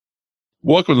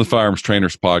Welcome to the Firearms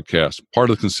Trainers Podcast, part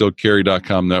of the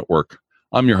ConcealedCarry.com network.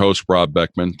 I'm your host, Rob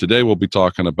Beckman. Today we'll be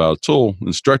talking about a tool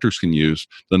instructors can use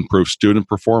to improve student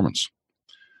performance.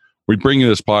 We bring you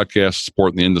this podcast to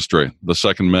support the industry, the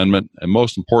Second Amendment, and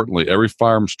most importantly, every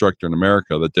firearm instructor in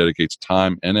America that dedicates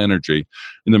time and energy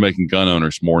into making gun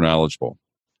owners more knowledgeable.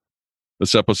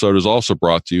 This episode is also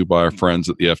brought to you by our friends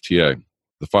at the FTA,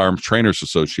 the Firearms Trainers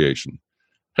Association.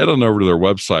 Head on over to their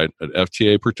website at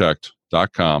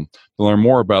ftaprotect.com to learn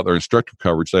more about their instructor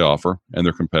coverage they offer and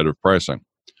their competitive pricing.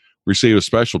 Receive a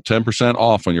special 10%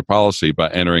 off on your policy by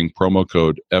entering promo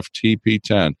code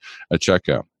FTP10 at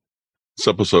checkout. This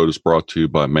episode is brought to you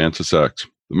by Mantis X.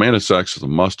 The Mantis X is a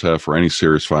must-have for any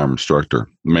serious firearm instructor.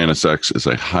 The Mantis X is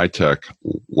a high-tech,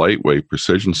 lightweight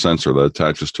precision sensor that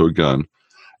attaches to a gun,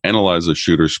 analyzes a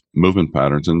shooter's movement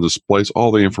patterns, and displays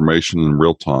all the information in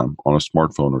real time on a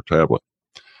smartphone or tablet.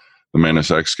 The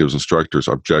Mantis X gives instructors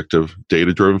objective,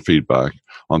 data-driven feedback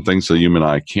on things the human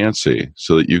eye can't see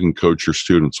so that you can coach your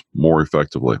students more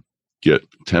effectively. Get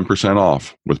 10%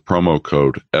 off with promo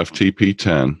code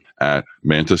FTP10 at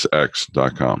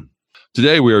mantisx.com.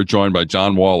 Today we are joined by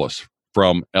John Wallace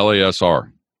from LASR.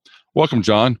 Welcome,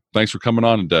 John. Thanks for coming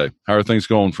on today. How are things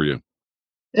going for you?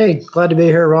 Hey, glad to be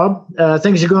here, Rob.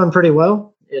 Things are going pretty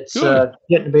well. It's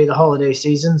getting to be the holiday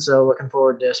season, so looking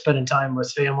forward to spending time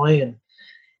with family and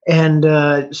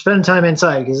spending time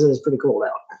inside because it is pretty cold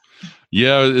out.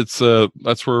 Yeah, it's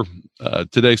that's where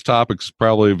today's topic is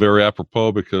probably very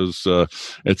apropos because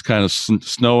it's kind of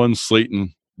snowing,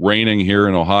 sleeting, raining here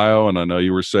in Ohio, and I know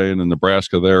you were saying in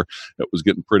Nebraska there it was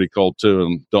getting pretty cold too.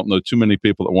 And don't know too many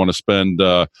people that want to spend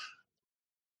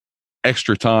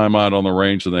extra time out on the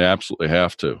range than they absolutely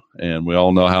have to. And we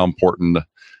all know how important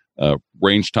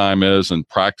range time is and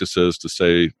practice is to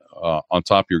stay on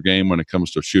top of your game when it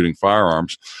comes to shooting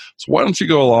firearms. So why don't you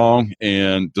go along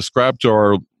and describe to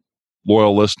our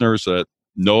loyal listeners that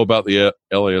know about the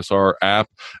LASR app,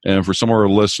 and for some of our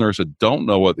listeners that don't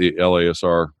know what the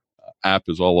LASR app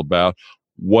is all about,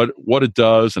 what it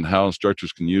does and how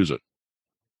instructors can use it.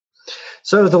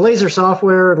 So the Laser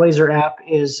software, Laser app,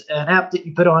 is an app that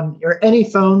you put on any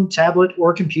phone, tablet,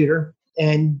 or computer,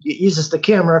 and it uses the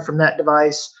camera from that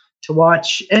device to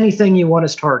watch anything you want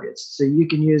as targets. So you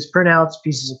can use printouts,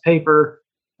 pieces of paper,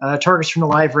 targets from the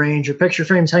live range, or picture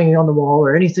frames hanging on the wall,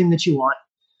 or anything that you want.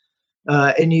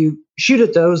 And you shoot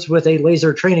at those with a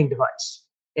laser training device.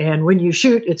 And when you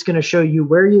shoot, it's going to show you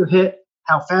where you hit,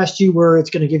 how fast you were. It's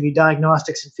going to give you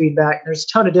diagnostics and feedback. There's a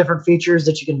ton of different features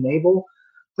that you can enable,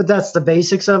 but that's the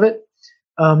basics of it.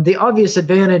 The obvious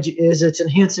advantage is it's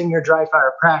enhancing your dry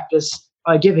fire practice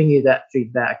by giving you that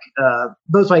feedback,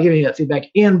 both by giving you that feedback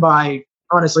and by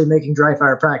honestly making dry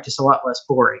fire practice a lot less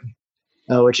boring,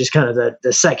 which is kind of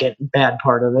the second bad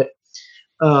part of it.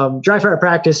 Dry fire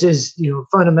practice is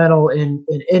fundamental in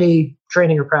any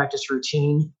training or practice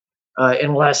routine,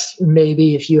 unless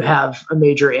maybe if you have a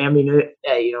major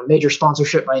major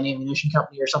sponsorship by an ammunition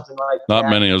company or something like that. Not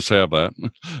many of us have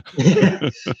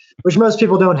that. Which most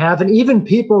people don't have. And even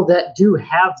people that do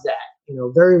have that,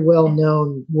 very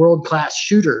well-known world-class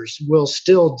shooters will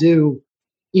still do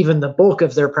even the bulk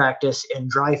of their practice in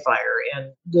dry fire.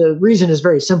 And the reason is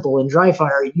very simple. In dry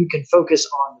fire, you can focus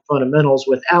on the fundamentals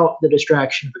without the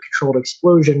distraction of a controlled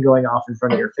explosion going off in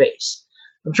front of your face.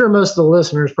 I'm sure most of the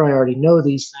listeners probably already know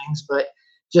these things, but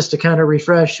just to kind of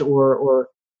refresh or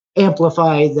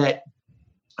amplify that,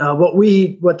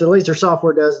 what the Laser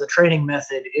software does, the training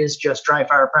method, is just dry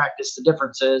fire practice. The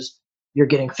difference is you're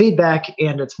getting feedback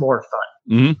and it's more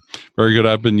fun. Mm-hmm. Very good.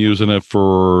 I've been using it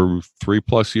for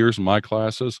 3+ years in my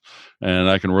classes, and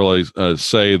I can really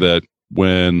say that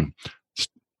when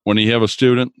you have a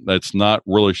student that's not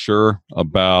really sure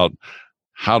about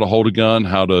how to hold a gun,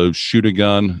 how to shoot a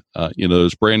gun,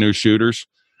 those brand new shooters,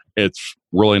 it's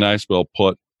really nice to be able to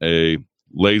put a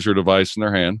laser device in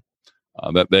their hand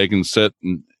that they can sit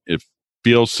and it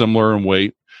feels similar in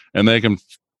weight, and they can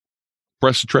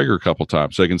press the trigger a couple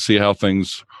times. They can see how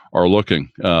things are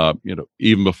looking,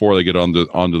 even before they get onto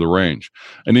the range.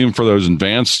 And even for those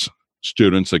advanced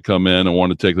students that come in and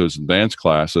want to take those advanced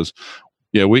classes,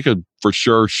 we could for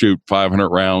sure shoot 500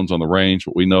 rounds on the range,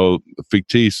 but we know the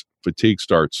fatigue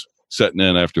starts setting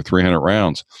in after 300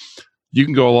 rounds. You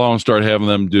can go along and start having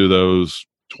them do those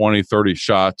 20, 30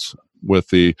 shots with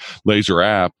the Laser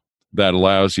app that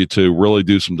allows you to really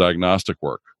do some diagnostic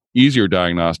work. Easier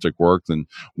diagnostic work than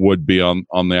would be on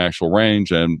the actual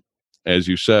range. And as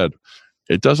you said,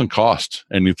 it doesn't cost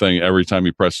anything every time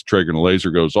you press the trigger and the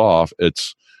laser goes off.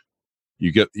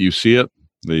 You see it,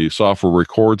 the software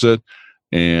records it,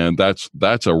 and that's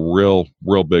a real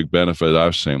big benefit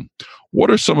I've seen.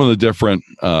 What are some of the different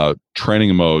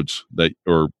training modes that,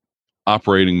 or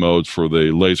operating modes for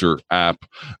the laser app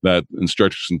that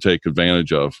instructors can take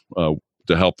advantage of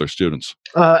to help their students?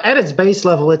 At its base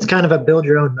level, it's kind of a build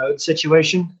your own mode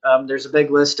situation. There's a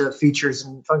big list of features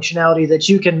and functionality that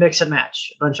you can mix and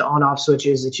match, a bunch of on-off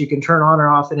switches that you can turn on or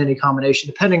off in any combination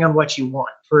depending on what you want.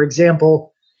 For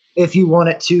example, if you want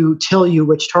it to tell you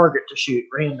which target to shoot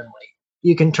randomly,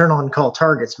 you can turn on call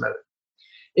targets mode.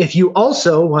 If you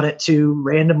also want it to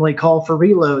randomly call for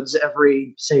reloads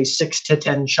every, say, 6 to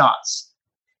 10 shots,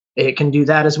 it can do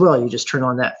that as well. You just turn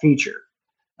on that feature.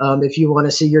 If you want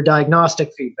to see your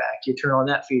diagnostic feedback, you turn on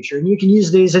that feature. And you can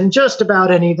use these in just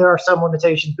about any, there are some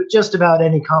limitations, but just about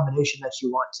any combination that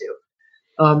you want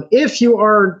to. If you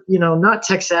are, not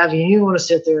tech savvy and you want to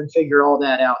sit there and figure all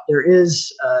that out, there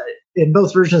is, in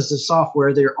both versions of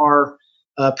software, there are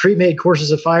pre-made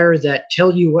courses of fire that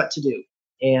tell you what to do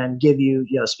and give you,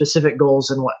 specific goals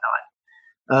and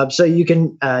whatnot. So you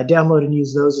can download and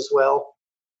use those as well.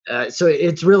 So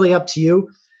it's really up to you.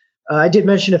 I did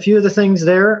mention a few of the things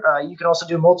there. You can also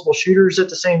do multiple shooters at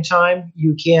the same time.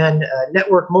 You can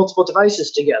network multiple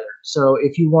devices together. So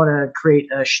if you want to create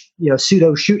a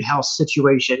pseudo shoot house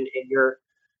situation in your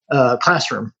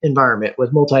classroom environment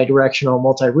with multi-directional,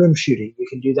 multi-room shooting, you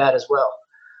can do that as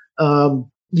well.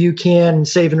 You can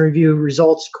save and review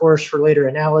results, of course, for later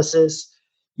analysis.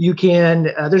 You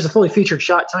can, there's a fully featured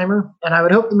shot timer, and I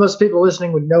would hope that most people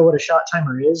listening would know what a shot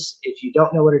timer is. If you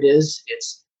don't know what it is,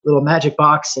 it's a little magic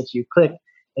box that you click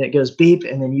and it goes beep,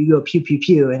 and then you go pew, pew,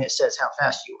 pew, and it says how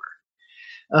fast you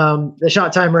were. The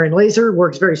shot timer in laser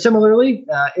works very similarly,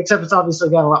 except it's obviously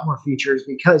got a lot more features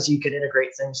because you can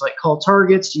integrate things like call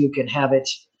targets. You can have it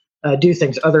do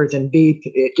things other than beep.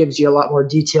 It gives you a lot more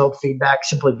detailed feedback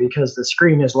simply because the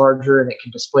screen is larger and it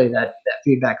can display that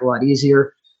feedback a lot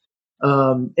easier.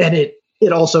 And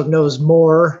it also knows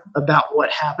more about what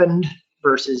happened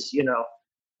versus,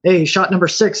 hey, shot number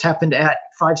 6 happened at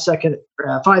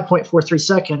 5.43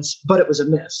 seconds, but it was a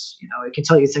miss. It can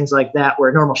tell you things like that, where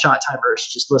a normal shot timer is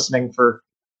just listening for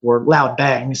loud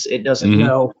bangs. It doesn't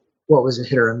know what was a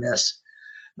hit or a miss.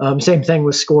 Same thing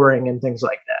with scoring and things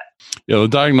like that. Yeah, the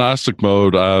diagnostic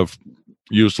mode I've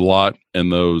used a lot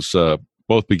in those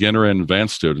both beginner and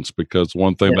advanced students, because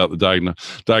one thing about the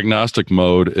diagnostic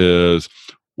mode is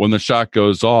when the shot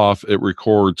goes off, it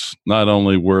records not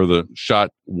only where the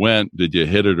shot went, did you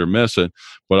hit it or miss it,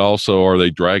 but also are they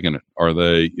dragging it? Are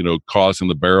they, causing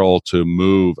the barrel to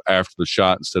move after the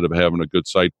shot instead of having a good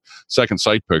second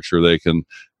sight picture?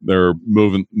 They're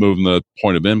moving the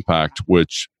point of impact,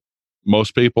 which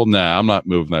most people, I'm not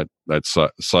moving that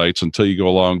sights until you go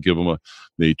along and give them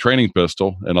the training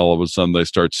pistol, and all of a sudden they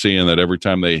start seeing that every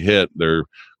time they hit, they're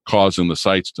causing the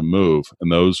sights to move.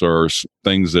 And those are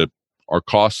things that are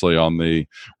costly on the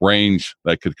range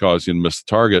that could cause you to miss the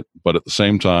target. But at the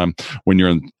same time, when you're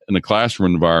in a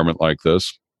classroom environment like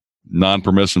this,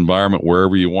 non-permissive environment,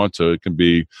 wherever you want to, it can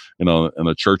be in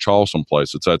a church hall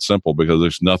someplace. It's that simple, because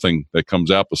there's nothing that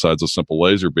comes out besides a simple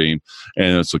laser beam,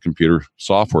 and it's a computer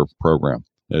software program.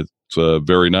 It's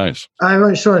very nice. I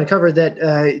just wanted to cover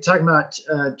that, talking about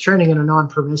training in a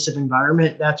non-permissive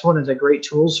environment. That's one of the great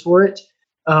tools for it.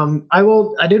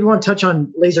 I did want to touch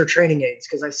on laser training aids,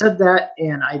 because I said that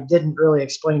and I didn't really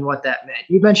explain what that meant.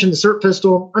 You mentioned the SIRT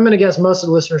pistol. I'm going to guess most of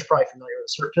the listeners are probably familiar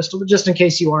with the SIRT pistol, but just in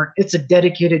case you aren't, it's a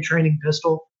dedicated training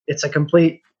pistol. It's a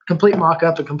complete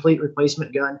mock-up, a complete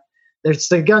replacement gun. There's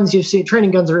the guns you've seen,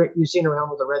 training guns you've seen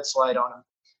around with a red slide on them.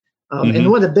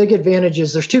 And one of the big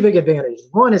advantages, there's two big advantages.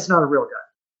 One, it's not a real gun.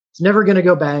 It's never going to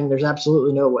go bang. There's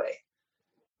absolutely no way.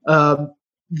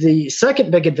 The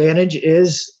second big advantage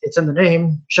is it's in the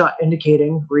name, shot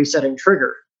indicating resetting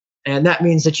trigger. And that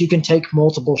means that you can take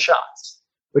multiple shots,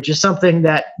 which is something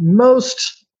that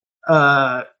most,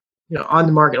 on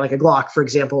the market, like a Glock, for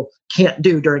example, can't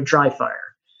do during dry fire.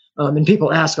 And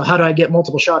people ask, well, how do I get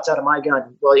multiple shots out of my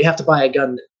gun? Well, you have to buy a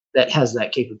gun that has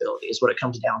that capability, is what it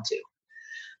comes down to.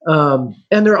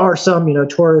 And there are some,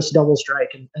 Taurus, Double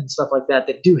Strike, and stuff like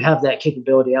that do have that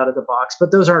capability out of the box,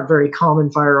 but those aren't very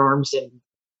common firearms, and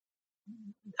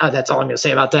that's all I'm going to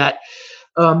say about that.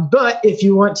 But if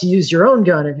you want to use your own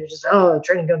gun, and you're just,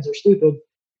 training guns are stupid,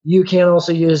 you can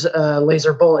also use a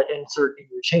laser bullet insert in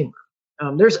your chamber.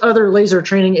 There's other laser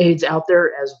training aids out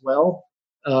there as well,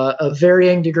 of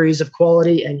varying degrees of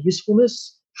quality and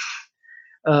usefulness.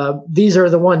 These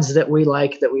are the ones that we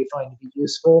like, that we find to be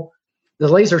useful. The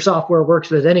laser software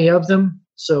works with any of them,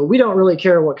 so we don't really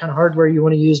care what kind of hardware you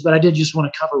want to use, but I did just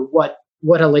want to cover what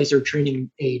a laser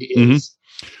training aid is.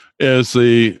 Is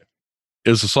the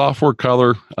software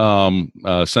color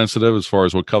sensitive as far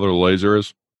as what color the laser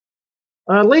is?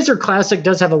 Laser Classic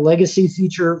does have a legacy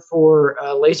feature for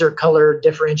laser color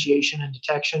differentiation and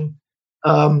detection.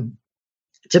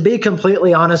 To be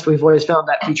completely honest, we've always found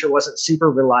that feature wasn't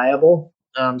super reliable.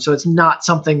 So it's not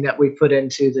something that we put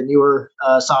into the newer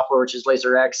software, which is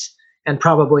LaserX, and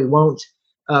probably won't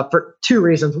for two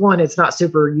reasons. One, it's not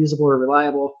super usable or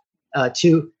reliable.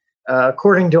 Two,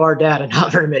 according to our data,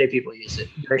 not very many people use it.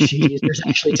 Very few users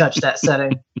actually touch that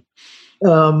setting.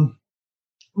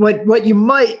 What you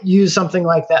might use something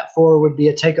like that for would be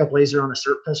a take-up laser on a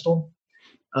SIRT pistol,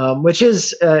 which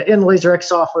is in LaserX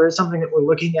software is something that we're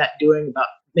looking at doing, about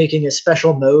making a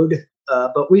special mode,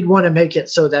 but we'd want to make it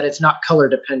so that it's not color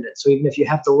dependent. So even if you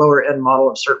have the lower end model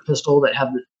of SIRT pistol that have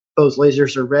both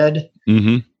lasers are red,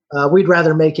 we'd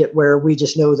rather make it where we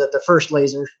just know that the first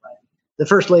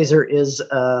laser is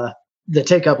the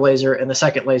take-up laser, and the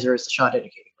second laser is the shot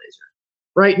indicating laser.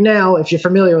 Right now, if you're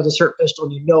familiar with a SIRT pistol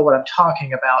and you know what I'm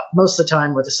talking about, most of the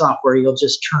time with the software, you'll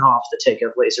just turn off the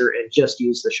take-up laser and just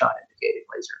use the shot indicating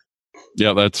laser.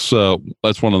 Yeah, that's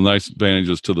one of the nice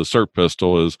advantages to the SIRT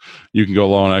pistol is you can go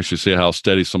along and actually see how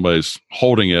steady somebody's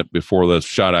holding it before the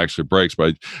shot actually breaks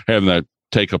by having that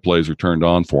take-up laser turned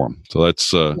on for them. So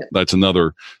that's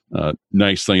another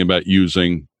nice thing about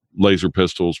using laser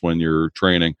pistols when you're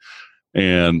training.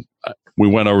 And we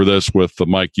went over this with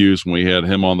Mike Hughes when we had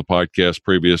him on the podcast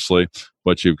previously,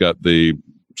 but you've got the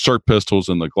SIRT pistols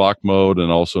in the Glock mode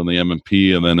and also in the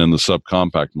M&P and then in the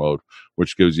subcompact mode,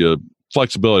 which gives you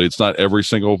flexibility. It's not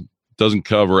doesn't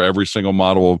cover every single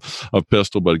model of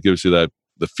pistol, but it gives you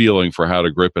the feeling for how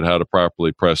to grip it, how to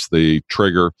properly press the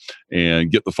trigger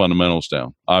and get the fundamentals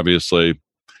down. Obviously,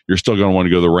 you're still going to want to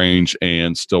go to the range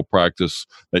and still practice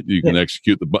that you can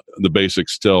execute the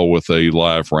basics still with a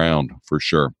live round for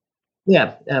sure.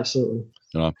 Yeah, absolutely.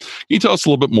 Can you tell us a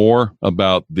little bit more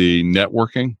about the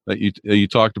networking that you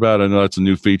talked about? I know that's a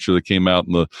new feature that came out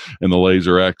in the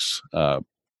LaserX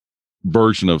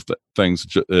version of things.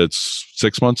 It's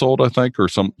 6 months old, I think, or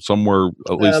somewhere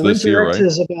at least this year, right?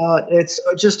 It's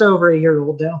just over a year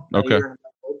old now. Okay.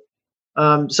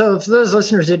 So for those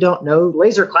listeners who don't know,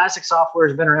 Laser Classic software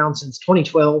has been around since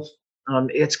 2012.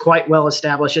 It's quite well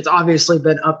established. It's obviously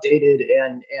been updated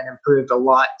and improved a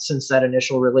lot since that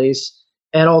initial release.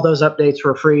 And all those updates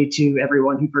were free to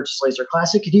everyone who purchased Laser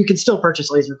Classic. And you can still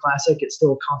purchase Laser Classic. It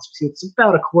still constitutes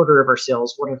about a quarter of our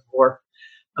sales, 1 in 4.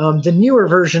 The newer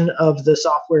version of the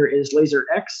software is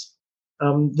LaserX.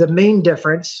 The main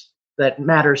difference that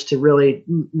matters to really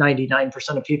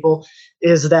 99% of people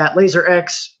is that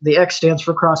LaserX, the X stands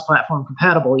for cross-platform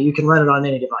compatible. You can run it on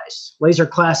any device. Laser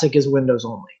Classic is Windows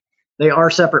only. They are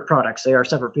separate products. They are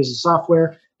separate pieces of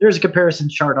software. There's a comparison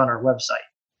chart on our website.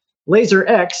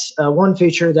 LaserX, one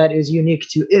feature that is unique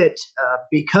to it,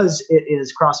 because it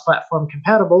is cross-platform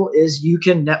compatible, is you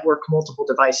can network multiple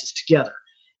devices together.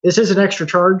 This is an extra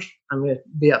charge. I'm going to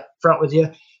be up front with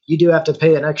you. You do have to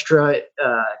pay an extra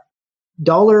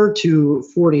 $1 to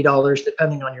 $40,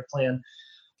 depending on your plan,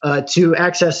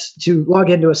 to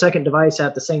log into a second device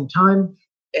at the same time.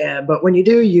 But when you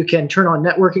do, you can turn on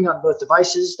networking on both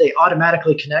devices. They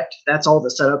automatically connect. That's all the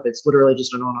setup. It's literally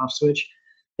just an on-off switch.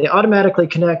 They automatically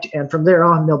connect, and from there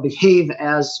on, they'll behave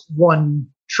as one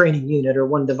training unit or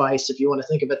one device, if you want to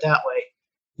think of it that way.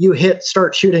 You hit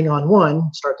start shooting on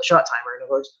one, start the shot timer, in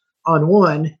other words, on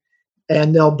one,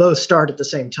 and they'll both start at the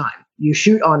same time. You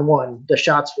shoot on one, the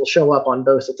shots will show up on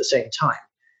both at the same time.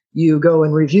 You go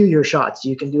and review your shots.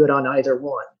 You can do it on either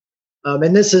one.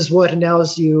 And this is what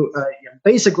allows you,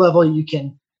 basic level, you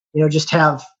can, just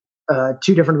have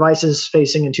 2 different devices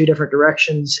facing in 2 different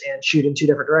directions and shoot in 2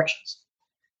 different directions.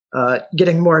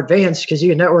 Getting more advanced, because you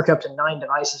can network up to 9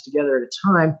 devices together at a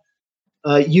time,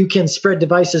 you can spread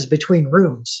devices between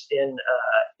rooms in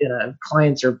a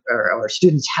client's or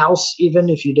student's house, even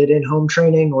if you did in-home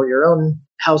training or your own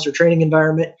house or training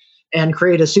environment, and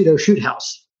create a pseudo shoot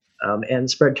house and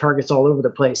spread targets all over the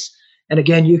place. And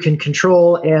again, you can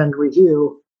control and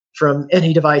review from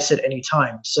any device at any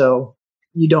time. So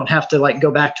you don't have to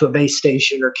go back to a base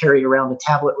station or carry around a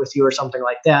tablet with you or something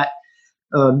like that.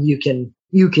 You can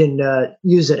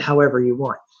use it however you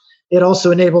want. It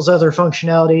also enables other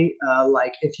functionality,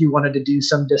 like if you wanted to do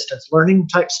some distance learning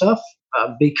type stuff,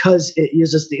 because it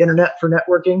uses the internet for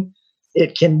networking.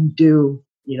 It can do,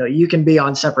 you can be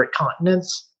on separate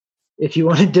continents if you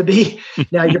wanted to be.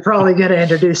 Now, you're probably going to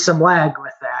introduce some lag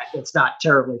with that. It's not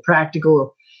terribly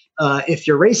practical if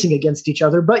you're racing against each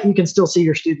other, but you can still see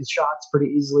your students' shots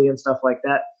pretty easily and stuff like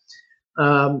that.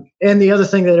 And the other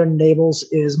thing that it enables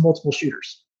is multiple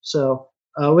shooters. So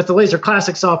with the Laser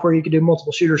Classic software, you can do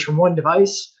multiple shooters from one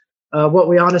device. What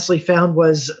we honestly found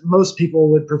was most people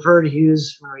would prefer to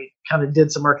use, when we kind of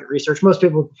did some market research, most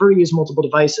people would prefer to use multiple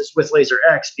devices with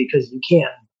LaserX because you can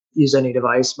use any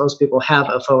device. Most people have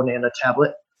a phone and a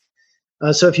tablet.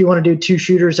 So if you want to do two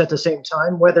shooters at the same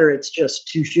time, whether it's just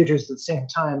two shooters at the same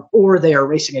time or they are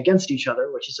racing against each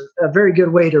other, which is a very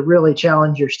good way to really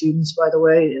challenge your students, by the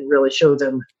way, and really show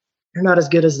them you're not as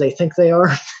good as they think they are,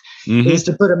 is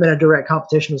to put them in a direct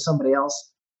competition with somebody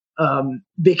else.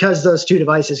 Because those two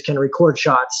devices can record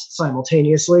shots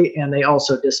simultaneously and they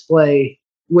also display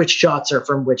which shots are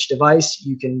from which device,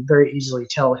 you can very easily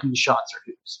tell whose shots are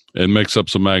whose. It makes up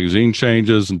some magazine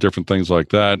changes and different things like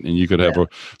that, and you could have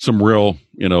some real,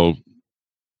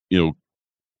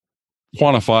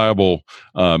 quantifiable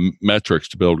metrics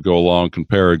to be able to go along,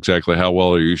 compare exactly how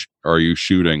well are you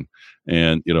shooting,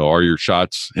 and are your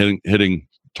shots hitting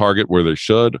target where they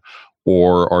should,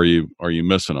 or are you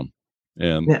missing them?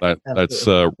 And that's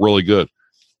really good.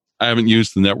 I haven't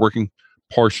used the networking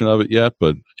portion of it yet,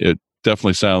 but it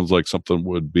definitely sounds like something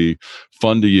would be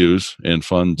fun to use and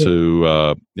fun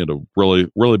to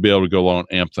really be able to go along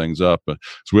and amp things up. But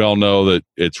so we all know that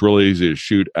it's really easy to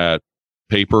shoot at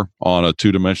paper on a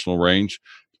two-dimensional range.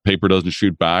 Paper doesn't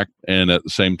shoot back, and at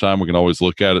the same time we can always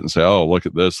look at it and say, oh, look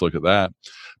at this, look at that.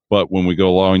 But when we go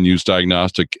along and use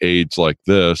diagnostic aids like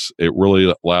this, it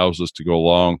really allows us to go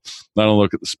along, not only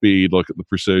look at the speed, look at the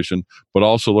precision, but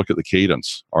also look at the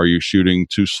cadence. Are you shooting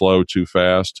too slow, too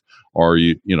fast? Are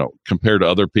you, compared to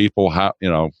other people, how,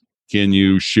 can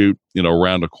you shoot,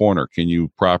 around a corner? Can you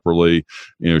properly,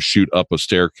 shoot up a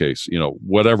staircase?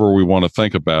 Whatever we want to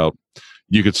think about,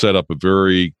 you could set up a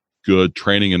very good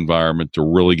training environment to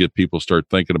really get people start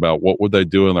thinking about what would they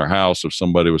do in their house if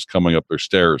somebody was coming up their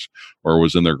stairs or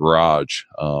was in their garage.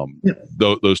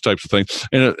 Those types of things,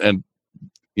 and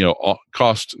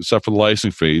cost, except for the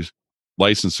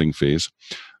licensing fees,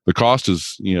 the cost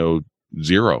is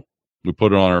zero. We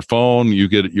put it on our phone. You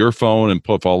get your phone, and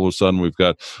poof, all of a sudden we've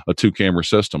got a 2-camera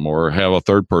system, or have a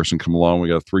third person come along. We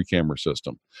got a 3-camera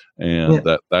system, and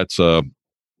that's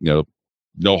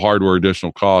no hardware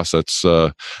additional cost. That's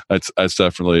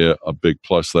definitely a big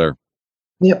plus there.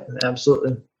 Yep,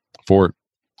 absolutely. For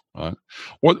it.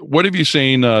 What have you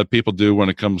seen people do when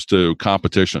it comes to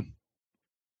competition?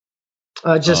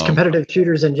 Just competitive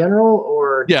shooters in general,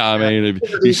 or have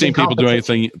you seen people do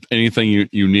anything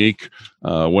unique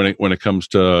when it comes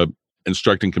to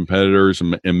instructing competitors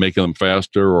and making them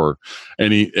faster? Or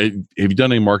have you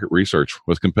done any market research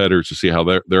with competitors to see how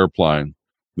they're applying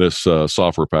this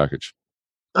software package?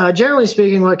 Generally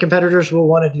speaking, what competitors will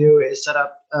want to do is set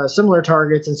up similar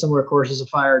targets and similar courses of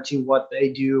fire to what they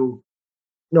do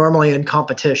normally in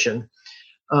competition.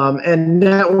 And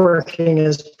networking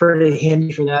is pretty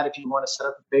handy for that if you want to set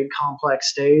up a big complex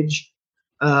stage.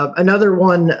 Another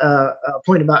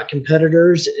point about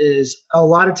competitors is a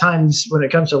lot of times when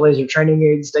it comes to laser training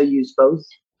aids, they use both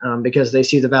because they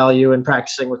see the value in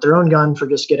practicing with their own gun for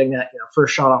just getting that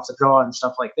first shot off the draw and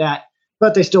stuff like that.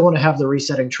 But they still want to have the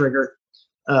resetting trigger.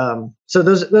 So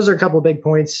those are a couple of big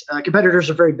points. Competitors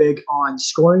are very big on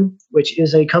scoring, which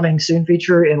is a coming soon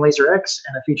feature in Laser X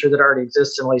and a feature that already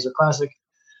exists in Laser Classic.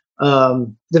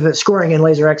 The scoring in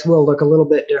Laser X will look a little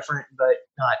bit different, but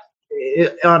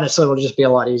honestly, it'll just be a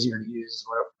lot easier to use is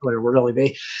what it will really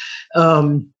be.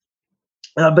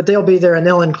 But they'll be there, and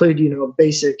they'll include,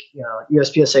 basic,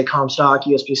 USPSA Comstock,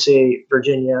 USPSA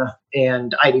Virginia,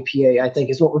 and IDPA, I think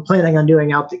is what we're planning on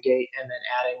doing out the gate, and then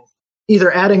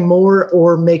either adding more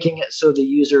or making it so the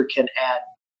user can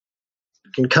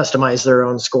customize their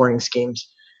own scoring schemes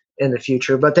in the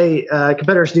future. But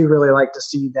competitors do really like to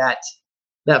see that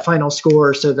final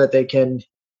score so that they can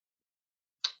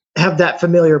have that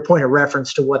familiar point of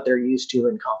reference to what they're used to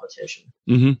in competition.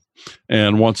 Mm-hmm.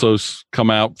 And once those come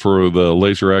out for the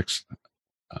Laser X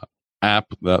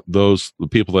app, the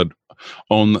people that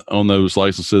own those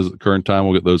licenses at the current time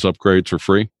will get those upgrades for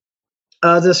free?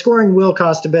 The scoring will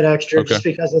cost a bit extra just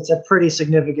because it's a pretty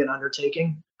significant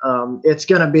undertaking. It's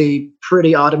going to be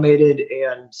pretty automated,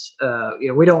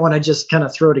 and we don't want to just kind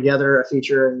of throw together a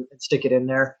feature and stick it in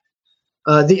there.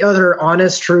 The other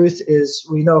honest truth is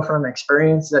we know from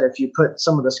experience that if you put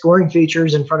some of the scoring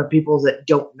features in front of people that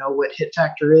don't know what hit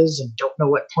factor is and don't know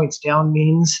what points down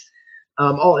means,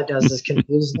 all it does is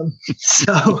confuse them.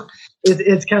 So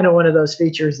it's kind of one of those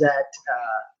features that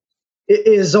it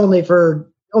is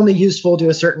only useful to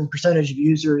a certain percentage of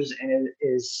users, and it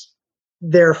is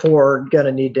therefore going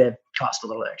to need to cost a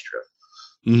little extra.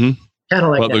 Mm-hmm. Kind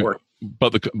of like network.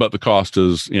 But the cost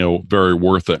is very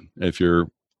worth it if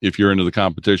you're into the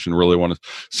competition, really want to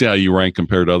see how you rank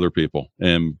compared to other people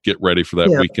and get ready for that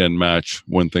weekend match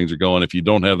when things are going. If you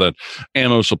don't have that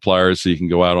ammo supplier, so you can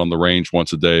go out on the range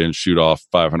once a day and shoot off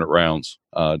 500 rounds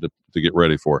to get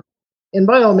ready for it. And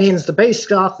by all means, the base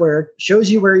software shows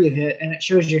you where you hit, and it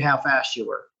shows you how fast you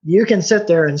were. you can sit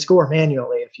there and score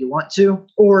manually if you want to,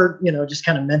 or, just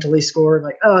kind of mentally score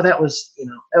like, oh, that was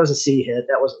a C hit.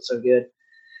 That wasn't so good.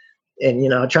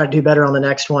 And, try to do better on the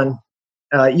next one.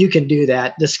 You can do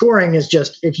that. The scoring is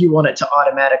just if you want it to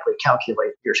automatically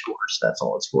calculate your scores. That's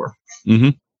all it's for. Mm-hmm.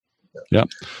 Yeah.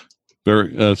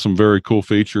 Some very cool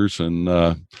features.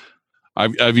 And,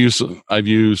 I've used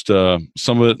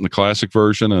some of it in the classic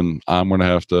version, and I'm going to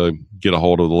have to get a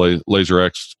hold of the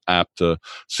LaserX app to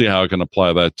see how I can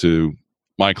apply that to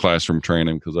my classroom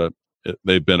training, because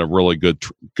they've been a really good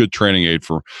training aid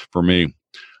for me.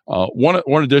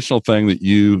 One additional thing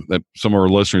that some of our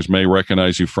listeners may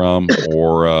recognize you from,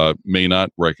 or may not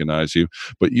recognize you,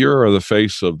 but you're the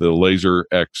face of the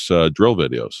LaserX drill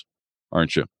videos,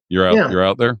 aren't you? You're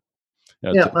out there.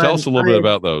 Yeah, tell us a little bit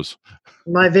about those.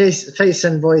 My face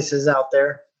and voice is out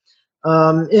there.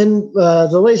 In the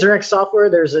LaserX software,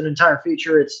 there's an entire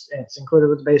feature. It's included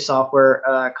with the base software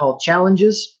called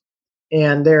Challenges,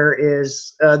 and there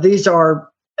is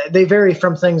they vary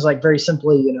from things like very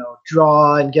simply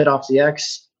draw and get off the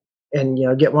X and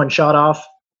get one shot off,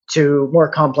 to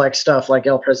more complex stuff like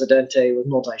El Presidente with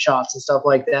multi shots and stuff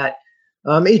like that.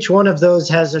 Each one of those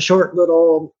has a short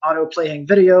little auto playing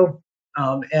video,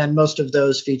 and most of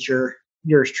those feature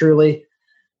yours truly.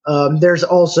 There's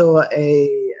also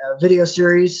a video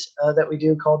series that we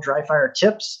do called Dry Fire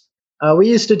Tips. We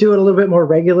used to do it a little bit more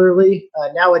regularly.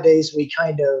 Nowadays,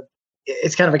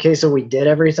 it's kind of a case of we did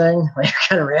everything. We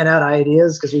kind of ran out of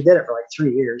ideas because we did it for like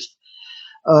 3 years.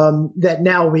 That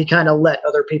now we kind of let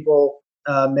other people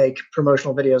make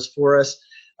promotional videos for us.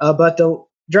 But the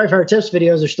Dry Fire Tips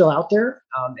videos are still out there.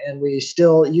 And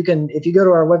you can, if you go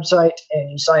to our website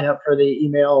and you sign up for the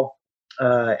email,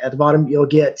 at the bottom, you'll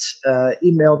get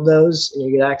emailed those, and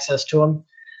you get access to them.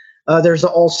 There's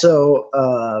also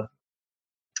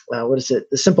the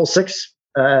Simple Six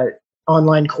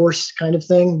online course kind of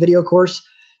thing, video course.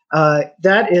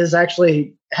 That is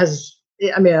actually I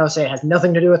would say it has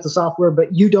nothing to do with the software,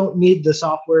 but you don't need the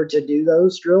software to do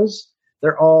those drills.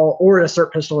 They're all, or a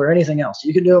SIRT pistol or anything else.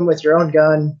 You can do them with your own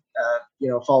gun.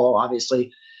 Follow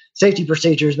obviously safety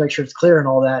procedures, make sure it's clear and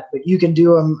all that, but you can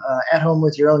do them at home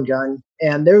with your own gun.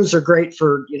 And those are great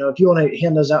for, if you want to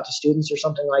hand those out to students or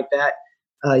something like that,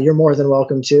 you're more than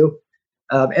welcome to.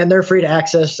 And they're free to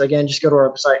access. Again, just go to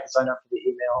our website and sign up for the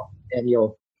email, and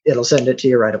it'll send it to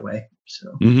you right away.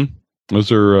 So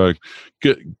those are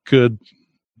good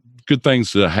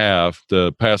things to have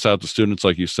to pass out to students,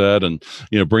 like you said, and,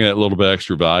 bring that little bit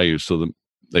extra value so that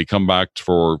they come back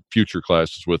for future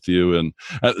classes with you. And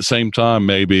at the same time,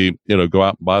 maybe, go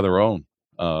out and buy their own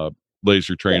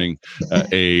laser training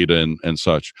aid and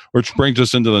such, which brings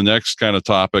us into the next kind of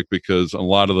topic, because a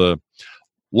lot of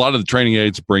the training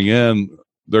aids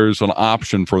there's an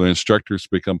option for the instructors to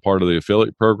become part of the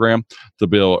affiliate program to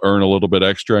be able to earn a little bit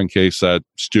extra in case that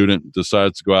student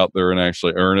decides to go out there and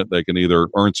actually earn it. They can either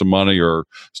earn some money, or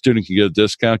student can get a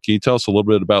discount. Can you tell us a little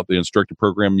bit about the instructor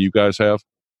program you guys have?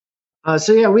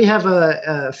 We have a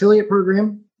affiliate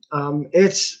program.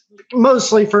 It's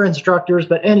mostly for instructors,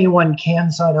 but anyone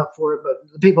can sign up for it. But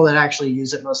the people that actually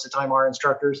use it most of the time are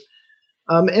instructors.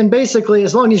 And basically,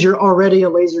 as long as you're already a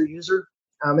laser user,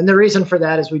 and the reason for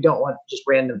that is we don't want just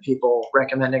random people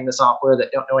recommending the software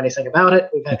that don't know anything about it.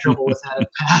 We've had trouble with that in the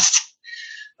past.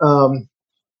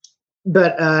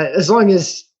 But as long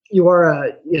as you are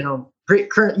a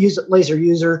current laser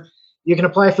user, you can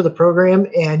apply for the program,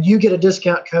 and you get a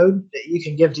discount code that you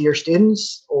can give to your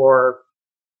students or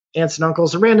aunts and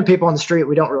uncles or random people on the street.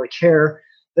 We don't really care.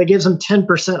 That gives them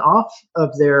 10% off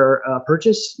of their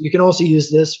purchase. You can also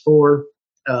use this for,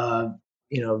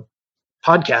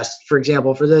 podcasts, for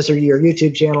example, for this, or your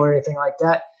YouTube channel or anything like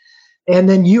that. And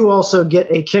then you also get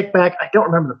a kickback. I don't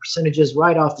remember the percentages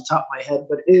right off the top of my head,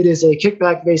 but it is a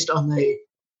kickback based on the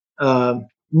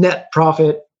net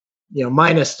profit,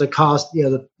 minus the cost,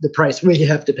 the price we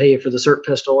have to pay for the SIRT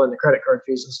pistol and the credit card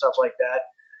fees and stuff like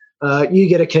that. You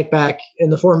get a kickback in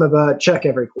the form of a check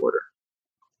every quarter.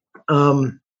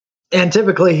 And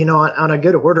typically, on a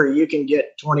good order, you can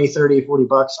get 20, 30, 40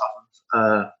 bucks off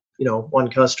of, one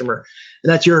customer,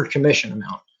 and that's your commission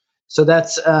amount. So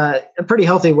that's a pretty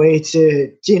healthy way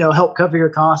to help cover your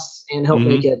costs and help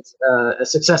make it a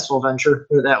successful venture,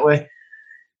 put it that way.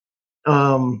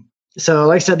 So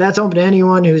like I said, that's open to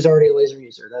anyone who's already a laser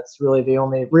user. That's really the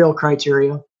only real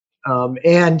criteria.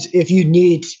 And if you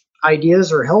need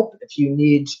ideas or help, if you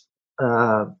need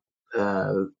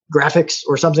graphics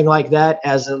or something like that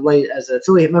as an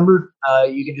affiliate member,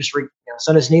 you can just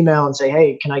send us an email and say,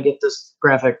 hey, can I get this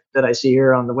graphic that I see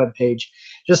here on the webpage?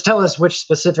 Just tell us which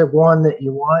specific one that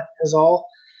you want is all.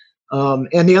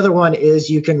 And the other one is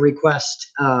you can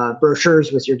request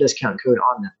brochures with your discount code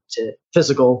on them, to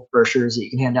physical brochures that you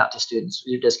can hand out to students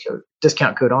with your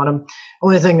discount code on them.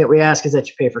 Only thing that we ask is that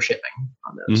you pay for shipping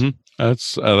on those.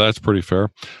 Mm-hmm. That's pretty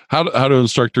fair. How do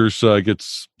instructors get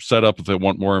set up if they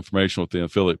want more information with the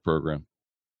affiliate program?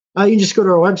 You can just go to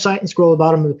our website and scroll to the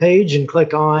bottom of the page and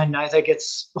click on, I think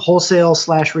it's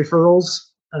wholesale/referrals.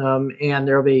 And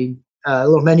there'll be a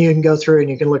little menu you can go through, and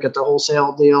you can look at the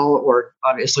wholesale deal, or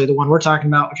obviously the one we're talking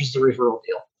about, which is the referral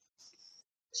deal.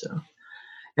 So,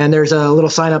 and there's a little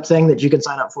sign up thing that you can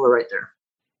sign up for right there.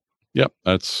 Yep.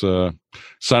 That's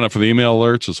sign up for the email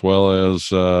alerts, as well as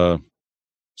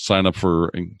sign up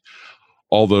for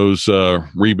all those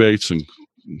rebates and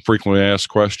frequently asked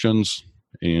questions,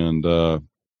 and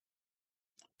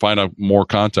find out more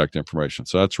contact information.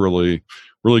 So that's really,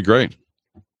 really great.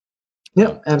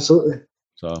 Yeah, absolutely.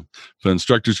 So if the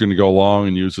instructor's going to go along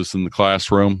and use this in the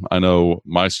classroom, I know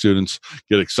my students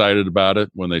get excited about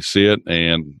it when they see it,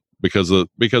 and because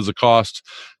the cost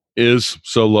is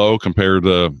so low compared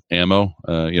to ammo,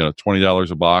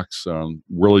 $20 a box,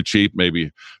 really cheap,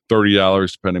 maybe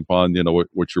 $30 depending upon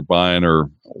what you're buying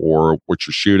or what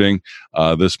you're shooting.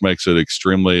 This makes it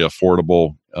extremely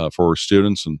affordable for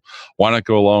students, and why not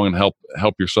go along and help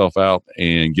yourself out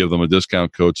and give them a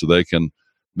discount code so they can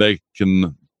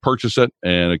purchase it,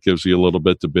 and it gives you a little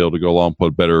bit to be able to go along and put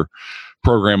a better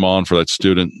program on for that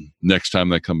student next time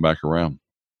they come back around.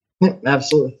 Yeah,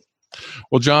 absolutely.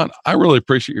 Well, John, I really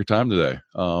appreciate your time today.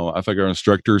 I think our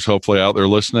instructors, hopefully out there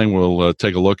listening, will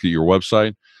take a look at your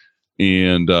website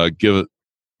and give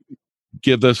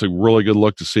this a really good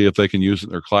look to see if they can use it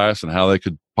in their class and how they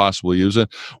could possibly use it.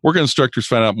 Where can instructors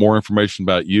find out more information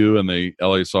about you and the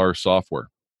LASR software?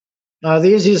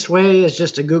 The easiest way is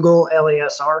just to Google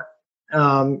LASR.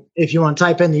 If you want to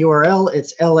type in the URL,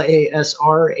 it's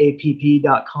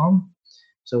lasrapp.com.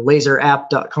 So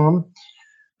laserapp.com.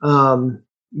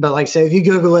 But like I say, if you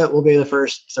Google it, we'll be the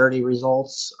first 30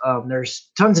 results. There's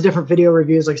tons of different video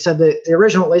reviews. Like I said, the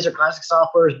original Laser Classic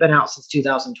software has been out since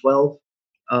 2012.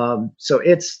 So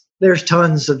there's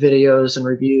tons of videos and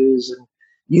reviews and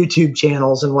YouTube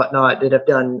channels and whatnot that have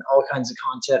done all kinds of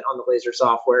content on the laser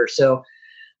software. So,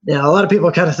 a lot of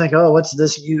people kind of think, oh, what's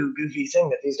this new goofy thing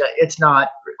that these guys, it's not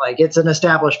like, it's an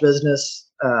established business.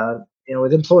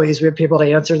 With employees, we have people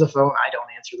to answer the phone. I don't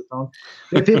answer the phone.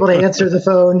 We have people to answer the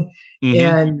phone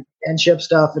and ship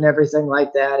stuff and everything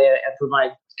like that, and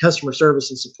provide customer service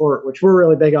and support, which we're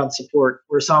really big on support.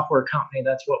 We're a software company.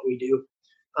 That's what we do.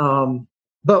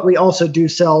 But we also do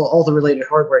sell all the related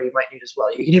hardware you might need as well.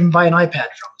 You can even buy an iPad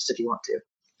from us if you want to.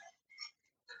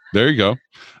 There you go.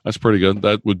 That's pretty good.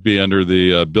 That would be under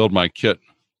the Build My Kit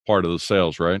part of the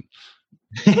sales, right?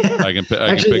 I can pick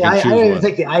and choose I don't even one.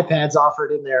 think the iPad's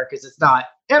offered in there, because it's not.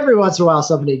 Every once in a while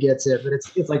somebody gets it, but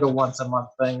it's like a once a month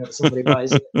thing that somebody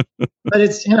buys it. But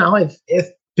it's, if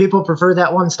people prefer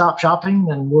that one-stop shopping,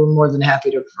 then we're more than happy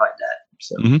to provide that.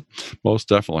 So Most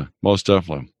definitely.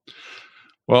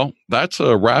 Well, that's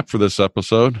a wrap for this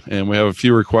episode, and we have a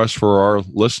few requests for our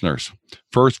listeners.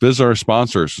 First, visit our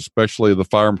sponsors, especially the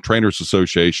Firearm Trainers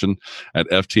Association at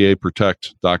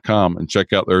ftaprotect.com, and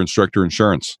check out their instructor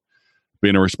insurance.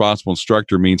 Being a responsible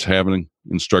instructor means having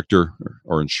instructor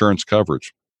or insurance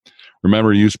coverage.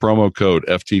 Remember to use promo code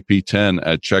FTP10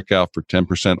 at checkout for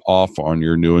 10% off on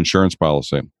your new insurance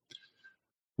policy.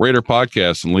 Rate our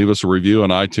podcast and leave us a review on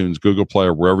iTunes, Google Play,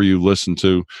 or wherever you listen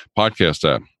to podcast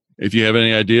at. If you have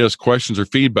any ideas, questions, or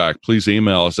feedback, please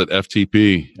email us at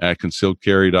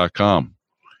ftp@concealedcarry.com.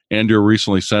 Andrew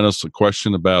recently sent us a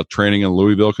question about training in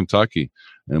Louisville, Kentucky,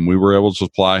 and we were able to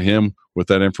supply him with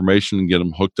that information and get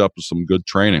him hooked up with some good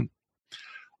training.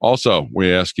 Also,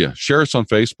 we ask you, share us on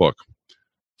Facebook,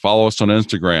 follow us on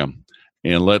Instagram,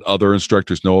 and let other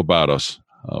instructors know about us.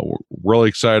 We're really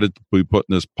excited to be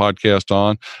putting this podcast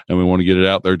on, and we want to get it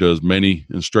out there to as many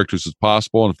instructors as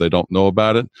possible. And if they don't know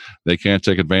about it, they can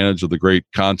take advantage of the great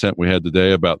content we had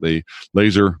today about the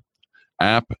laser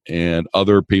app and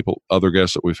other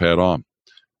guests that we've had on.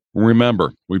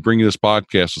 Remember, we bring you this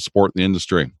podcast to support the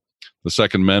industry, the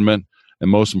Second Amendment,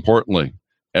 and most importantly,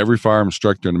 every firearm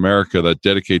instructor in America that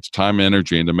dedicates time and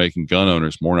energy into making gun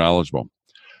owners more knowledgeable.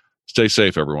 Stay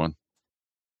safe, everyone.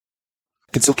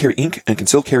 Concealed Carry Inc. and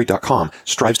ConcealedCarry.com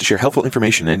strives to share helpful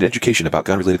information and education about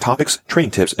gun-related topics,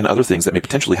 training tips, and other things that may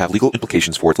potentially have legal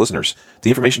implications for its listeners. The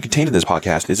information contained in this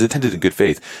podcast is intended in good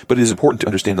faith, but it is important to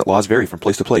understand that laws vary from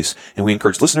place to place, and we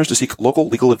encourage listeners to seek local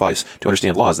legal advice to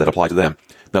understand laws that apply to them.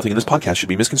 Nothing in this podcast should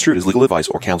be misconstrued as legal advice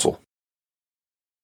or counsel.